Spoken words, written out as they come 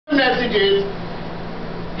message is,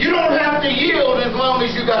 you don't have to yield as long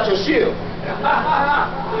as you got your shield.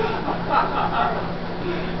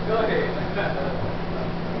 Go ahead.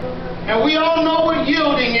 And we all know what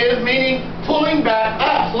yielding is, meaning pulling back,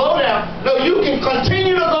 slow down. No, you can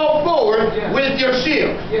continue to go forward with your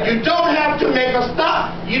shield. You don't have to make a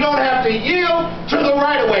stop. You don't have to yield to the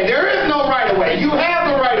right of way. There is no right of way. You have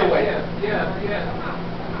the right of way.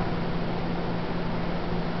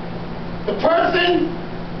 The person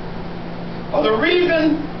or the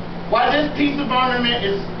reason why this piece of ornament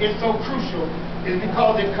is so crucial is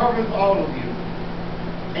because it covers all of you.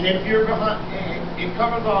 And if you're behind, it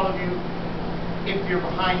covers all of you if you're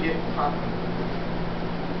behind it properly.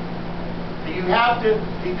 So you have to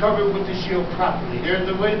be covered with the shield properly. There's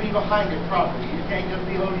a way to be behind it properly. You can't just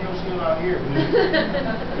be holding your shield out here.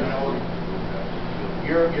 You know,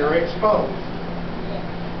 you're exposed.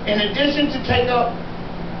 In addition to take up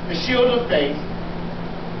the shield of faith,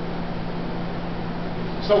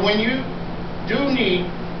 so when you do need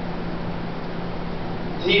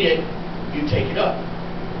it, you take it up.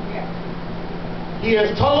 He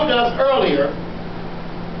has told us earlier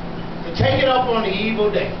to take it up on the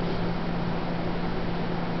evil day.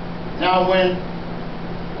 Now when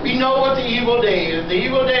we know what the evil day is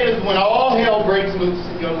when all hell breaks loose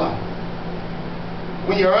in your life.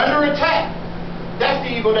 When you're under attack, that's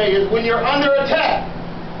the evil day, is when you're under attack.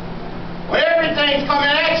 When everything's coming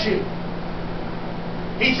at you.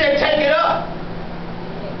 He said take it up.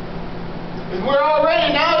 Because we're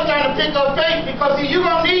already now trying to pick up faith, because see, you're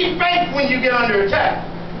going to need faith when you get under attack.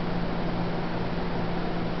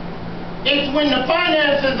 It's when the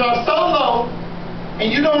finances are so low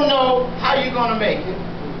and you don't know how you're going to make it.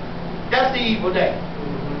 That's the evil day.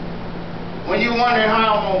 When you're wondering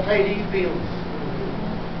how I'm going to pay these bills.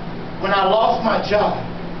 When I lost my job.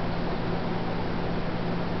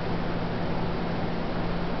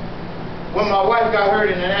 When my wife got hurt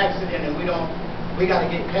in an accident and we got to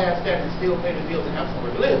get past that and still pay the bills and have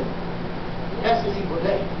somewhere to live. That's an evil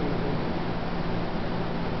day.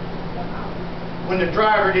 When the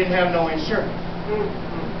driver didn't have no insurance.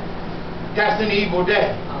 That's an evil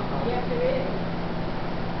day. Yes, it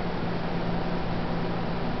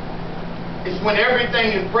is. It's when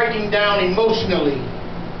everything is breaking down emotionally.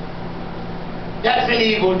 That's an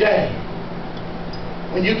evil day.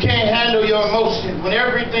 When you can't handle your emotions, when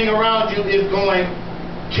everything around you is going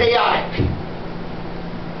chaotic.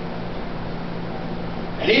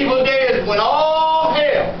 An evil day is when all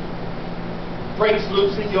hell breaks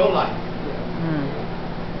loose in your life.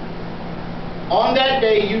 On that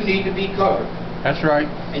day, you need to be covered. That's right.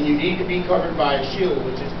 And you need to be covered by a shield,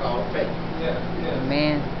 which is called faith.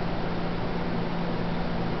 Man.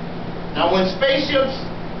 Now, when spaceships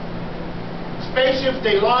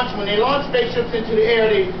they launch, when they launch spaceships into the air,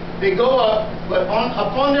 they go up, but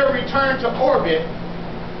upon their return to orbit,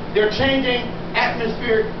 they're changing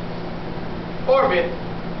atmospheric orbit.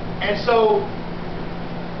 And so,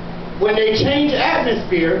 when they change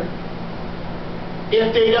atmosphere,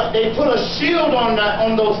 if they put a shield on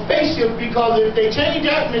those spaceships, because if they change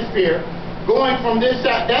atmosphere, going from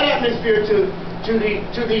that atmosphere to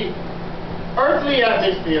the earthly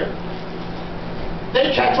atmosphere,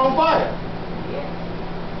 they catch on fire.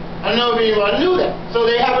 I don't know if anyone knew that. So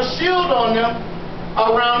they have a shield on them,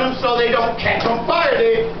 around them, so they don't catch on fire.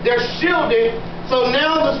 They're shielded. So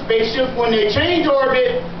now the spaceships, when they change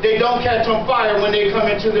orbit, they don't catch on fire when they come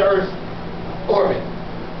into the Earth's orbit.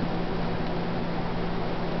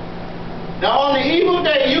 Now on the evil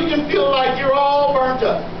day, you can feel like you're all burnt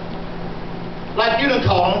up. Like you done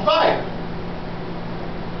caught on fire.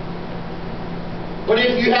 But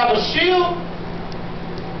if you have a shield,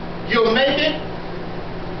 you'll make it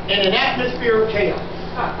in an atmosphere of chaos.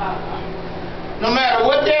 No matter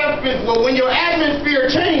what the atmosphere, well, when your atmosphere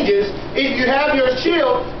changes, if you have your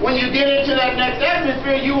shield, when you get into that next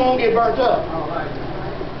atmosphere, you won't get burnt up.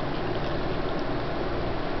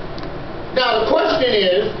 Now the question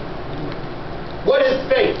is, what is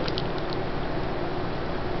faith?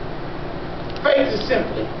 Faith is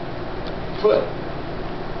simply put.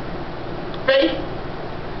 Faith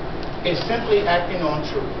is simply acting on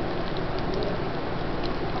truth.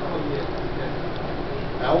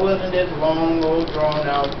 Now, wasn't this long, old, drawn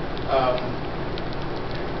out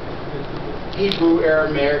Hebrew,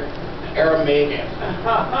 Aramaic.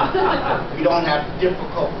 We don't have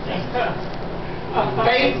difficult things.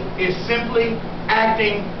 Faith is simply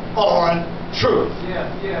acting on truth.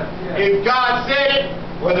 If God said it,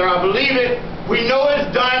 whether I believe it, we know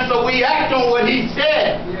it's done, so we act on what He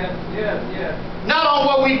said. Not on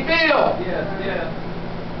what we feel.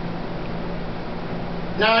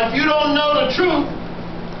 Now, if you don't know the truth,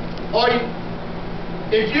 or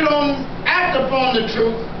if you don't act upon the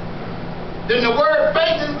truth, then the word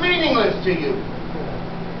faith is meaningless to you.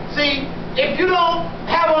 See, if you don't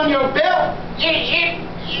have on your belt,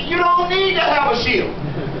 you don't need to have a shield.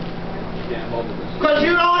 Because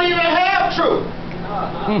you don't even have truth.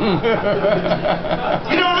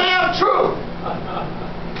 You don't have truth.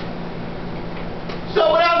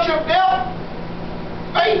 So without your belt,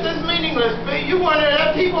 faith is meaningless. But you wonder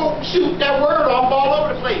that people shoot that word off all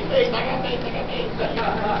over the place. Faith, I got faith, I got faith.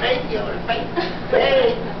 Faith, healer, faith.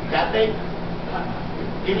 Faith, got faith.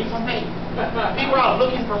 Give me some faith. People are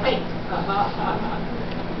looking for faith.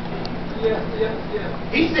 Yes.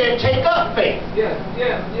 He said, take up faith. Yes.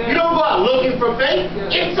 You don't go out looking for faith.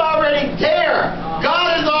 Yes. It's already there.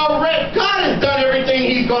 God has done everything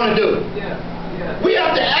He's going to do. Yes. We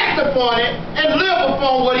have to act upon it and live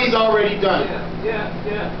upon what He's already done. Yes.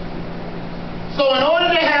 So in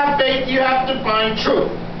order to have faith, you have to find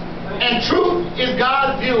truth. And truth is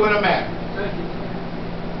God's view in a matter. Thank you.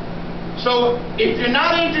 So if you're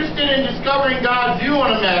not interested in discovering God's view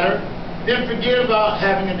on a matter, then forget about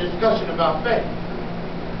having a discussion about faith.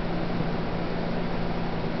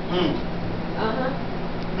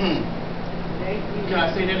 Can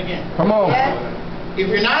I say that again? Come on. Yes. If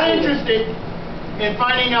you're not interested in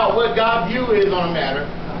finding out what God's view is on a matter,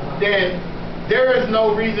 then there is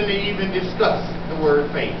no reason to even discuss the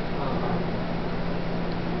word faith.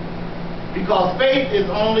 Because faith is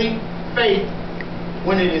only faith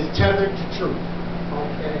when it is tethered to truth.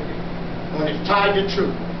 Okay. When it's tied to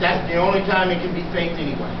truth. That's the only time it can be faith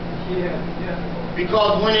anyway. Yes.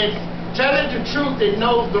 Because when it's tethered to truth, it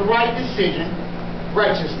knows the right decision,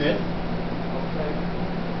 righteousness. Okay.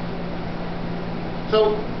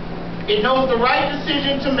 So it knows the right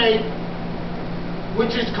decision to make,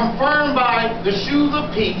 which is confirmed by the shoes of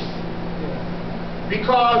peace,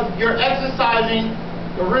 because you're exercising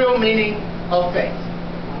the real meaning of faith.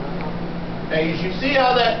 Now, as you see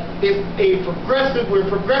how that is we're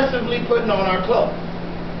progressively putting on our clothes.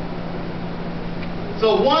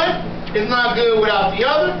 So one is not good without the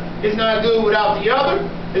other, it's not good without the other,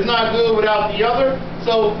 it's not good without the other.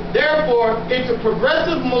 So therefore, it's a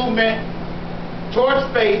progressive movement towards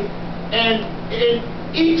faith, and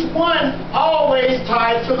each one always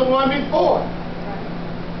ties to the one before.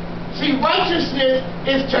 See, righteousness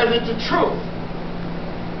is tethered to truth.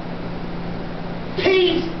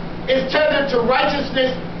 Peace is tethered to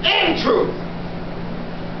righteousness and truth.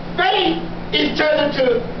 Faith is tethered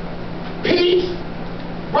to peace,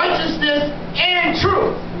 righteousness, and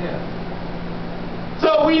truth. Yes.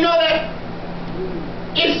 So we know that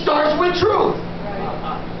it starts with truth.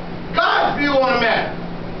 God's view on the matter.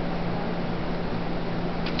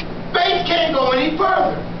 Faith can't go any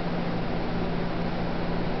further.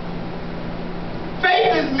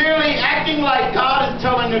 Faith is merely acting like God is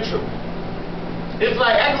telling the truth. It's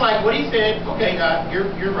like acting like what He said. Okay, God,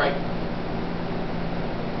 you're right.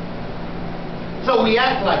 So we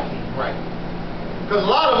act like He's right. Because a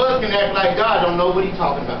lot of us can act like God don't know what He's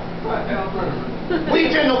talking about.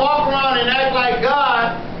 We tend to walk around and act like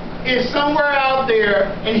God is somewhere out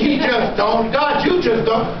there and He just don't. God, you just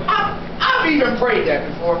don't. I've even prayed that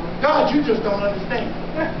before. God, you just don't understand.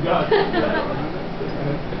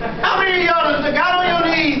 How many of y'all got on your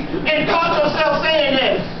knees and caught yourself saying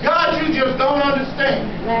that? God, you just don't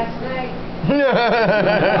understand. Last night.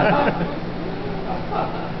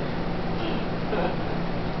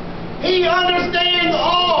 He understands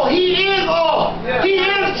all. He is all. Yes. He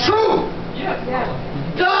is truth. Yes.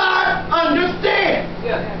 God understands.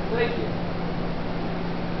 Yes. Thank you.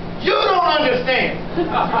 You don't understand.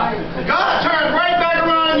 God turns right back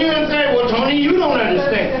around you and says, well, Tony, you don't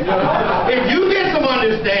understand. If you get some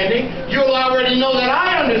understanding, you'll already know that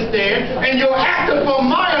I understand, and you'll act upon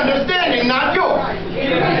my understanding, not yours.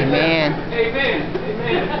 Amen. Amen.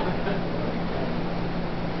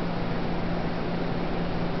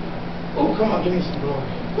 Oh, come on, give me some glory.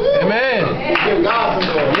 Amen. Give God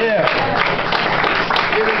some glory. Yeah.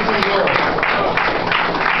 Give Him some glory.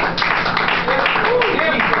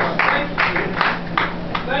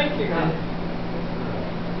 Thank you.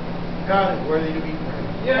 God is worthy to be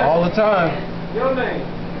praised. Yes. All the time. Your name.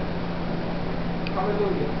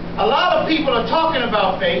 Hallelujah. A lot of people are talking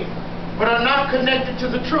about faith, but are not connected to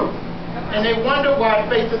the truth. And they wonder why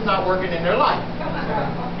faith is not working in their life.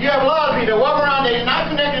 You have a lot of people that walk around, they're not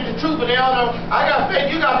connected to the truth, but they all know, I got faith.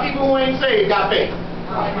 You got people who ain't saved, got faith.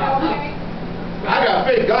 I got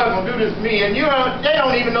faith, God's going to do this to me. And they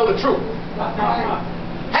don't even know the truth.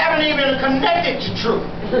 Haven't even connected to truth.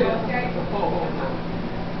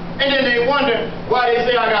 And then they wonder why they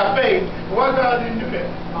say I got faith. Why God didn't do that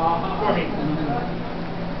for me?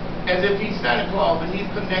 as if he's Santa Claus and he's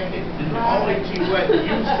connected only to what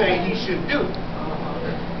you say he should do.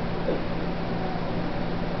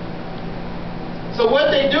 So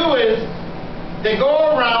what they do is they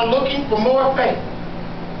go around looking for more faith,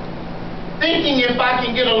 thinking if I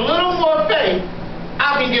can get a little more faith,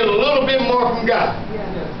 I can get a little bit more from God.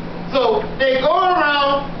 So they go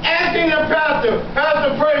around asking the pastor,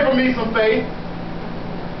 "Pastor, pray for me some faith."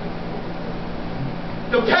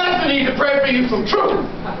 The pastor needs to pray for you some truth.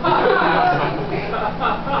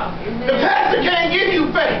 The pastor can't give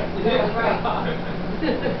you faith.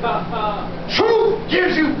 Truth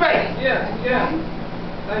gives you faith. Yes, yes.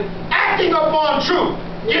 Thank you. Acting upon truth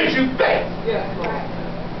gives you faith. Yes, Lord.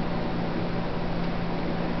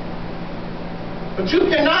 But you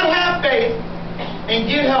cannot have faith and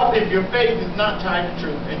get help if your faith is not tied to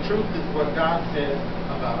truth. And truth is what God says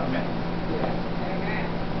about a man.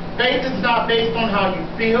 Faith is not based on how you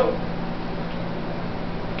feel,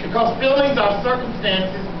 because feelings are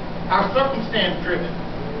circumstance driven.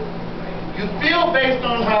 You feel based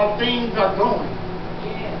on how things are going.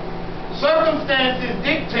 Circumstances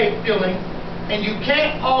dictate feelings, and you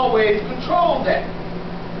can't always control that.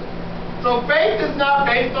 So faith is not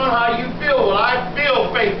based on how you feel. Well, I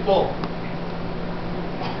feel faithful,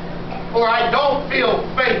 or I don't feel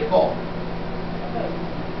faithful.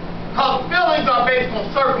 Because feelings are based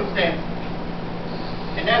on circumstances,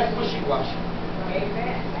 and that's wishy-washy.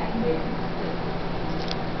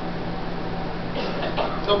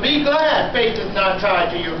 So be glad faith is not tied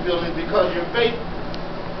to your feelings, because your faith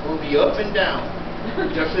will be up and down,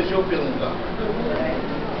 just as your feelings are.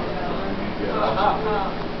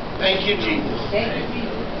 Thank you, Jesus.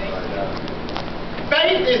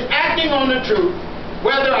 Faith is acting on the truth,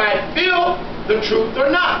 whether I feel the truth or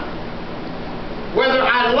not, whether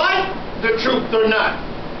I like the truth or not,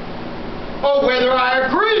 or whether I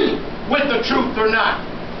agree with the truth or not.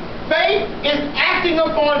 Faith is acting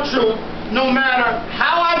upon truth no matter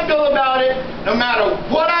how I feel about it, no matter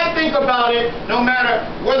what I think about it, no matter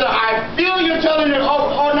whether I feel you're telling it,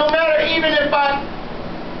 or no matter even if I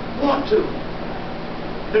want to.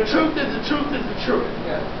 The truth is the truth is the truth.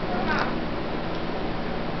 Yes.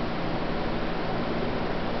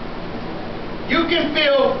 You can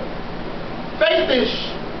feel faithish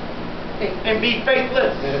and be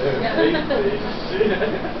faithless.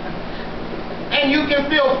 And you can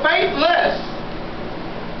feel faithless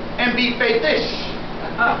and be faithish.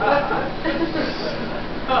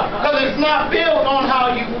 Because it's not built on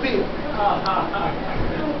how you feel.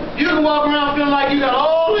 You can walk around feeling like you got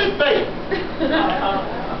all this faith.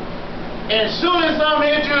 And as soon as something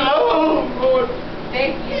hits you, oh Lord.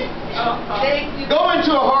 Thank you. Thank you. Go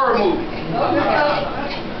into a horror movie.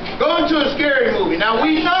 Go into a scary movie. Now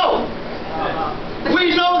we know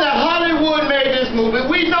that Hollywood made this movie.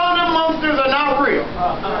 We know the monsters are not real.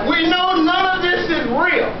 We know none of this is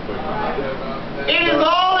real. It is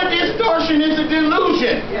all a distortion. It's a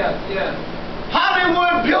delusion. Yes, yes.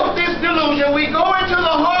 Hollywood built this delusion. We go into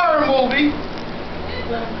the horror movie.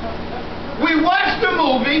 We watch the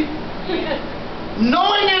movie,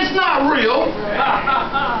 knowing it's not real.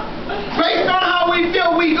 Based on how we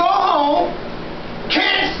feel, we go home,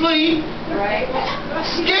 can't sleep,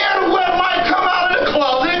 scared of what might come out of the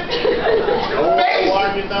closet,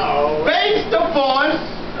 based upon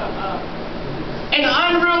an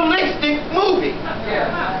unrealistic movie. Yes,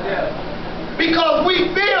 yes. Because we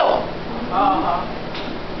feel.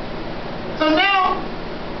 So now,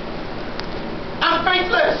 I'm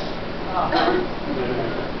faithless.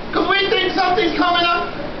 Because we think something's coming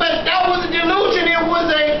up, but that was a delusion. It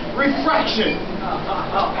was a refraction.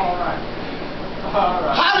 All right.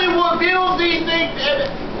 Hollywood builds these things.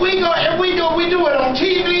 We do it on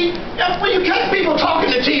TV. That's where you catch people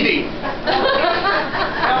talking to TV.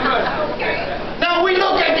 Now we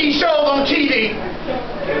look at these shows on TV,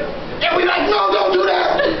 and we like, no, don't do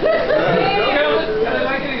that.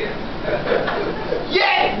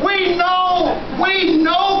 Yet we know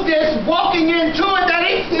this walking into it that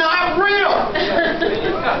it's not real.